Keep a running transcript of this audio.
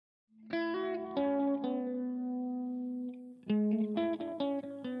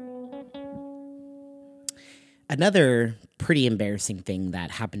Another pretty embarrassing thing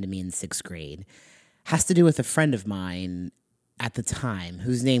that happened to me in sixth grade has to do with a friend of mine at the time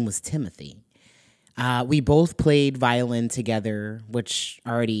whose name was Timothy. We both played violin together, which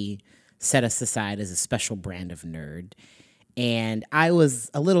already set us aside as a special brand of nerd. And I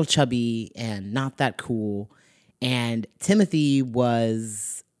was a little chubby and not that cool. And Timothy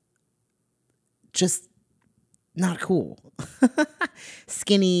was just not cool.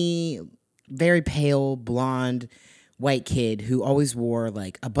 Skinny, very pale, blonde, white kid who always wore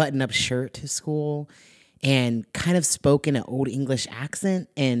like a button up shirt to school and kind of spoke in an old English accent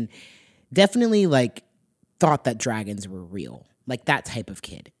and definitely like thought that dragons were real. Like that type of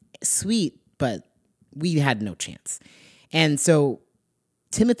kid. Sweet, but we had no chance. And so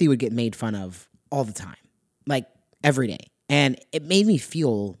Timothy would get made fun of all the time, like every day. And it made me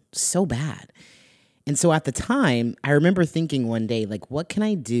feel so bad. And so at the time, I remember thinking one day, like, what can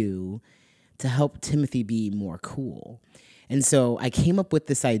I do to help Timothy be more cool? And so I came up with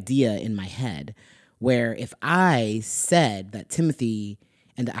this idea in my head where if I said that Timothy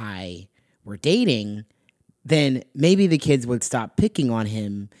and I were dating, then maybe the kids would stop picking on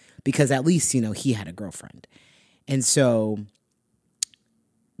him because at least, he had a girlfriend. And so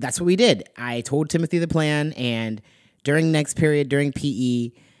that's what we did. I told Timothy the plan, and during next period, during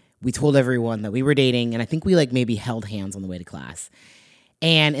PE, we told everyone that we were dating, and I think we maybe held hands on the way to class.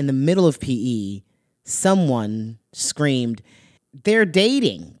 And in the middle of PE, someone screamed, "They're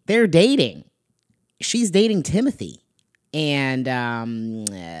dating. They're dating. She's dating Timothy." And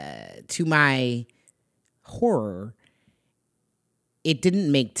to my horror, it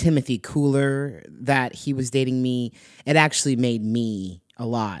didn't make Timothy cooler that he was dating me. It actually made me a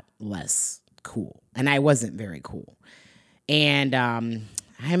lot less cool. And I wasn't very cool. And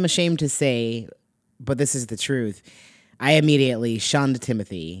I'm ashamed to say, but this is the truth, I immediately shunned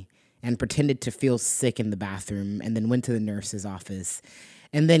Timothy and pretended to feel sick in the bathroom and then went to the nurse's office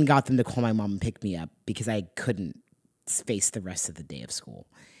and then got them to call my mom and pick me up because I couldn't face the rest of the day of school.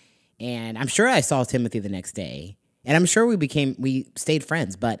 And I'm sure I saw Timothy the next day. And I'm sure we stayed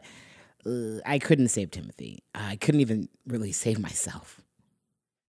friends, but I couldn't save Timothy. I couldn't even really save myself.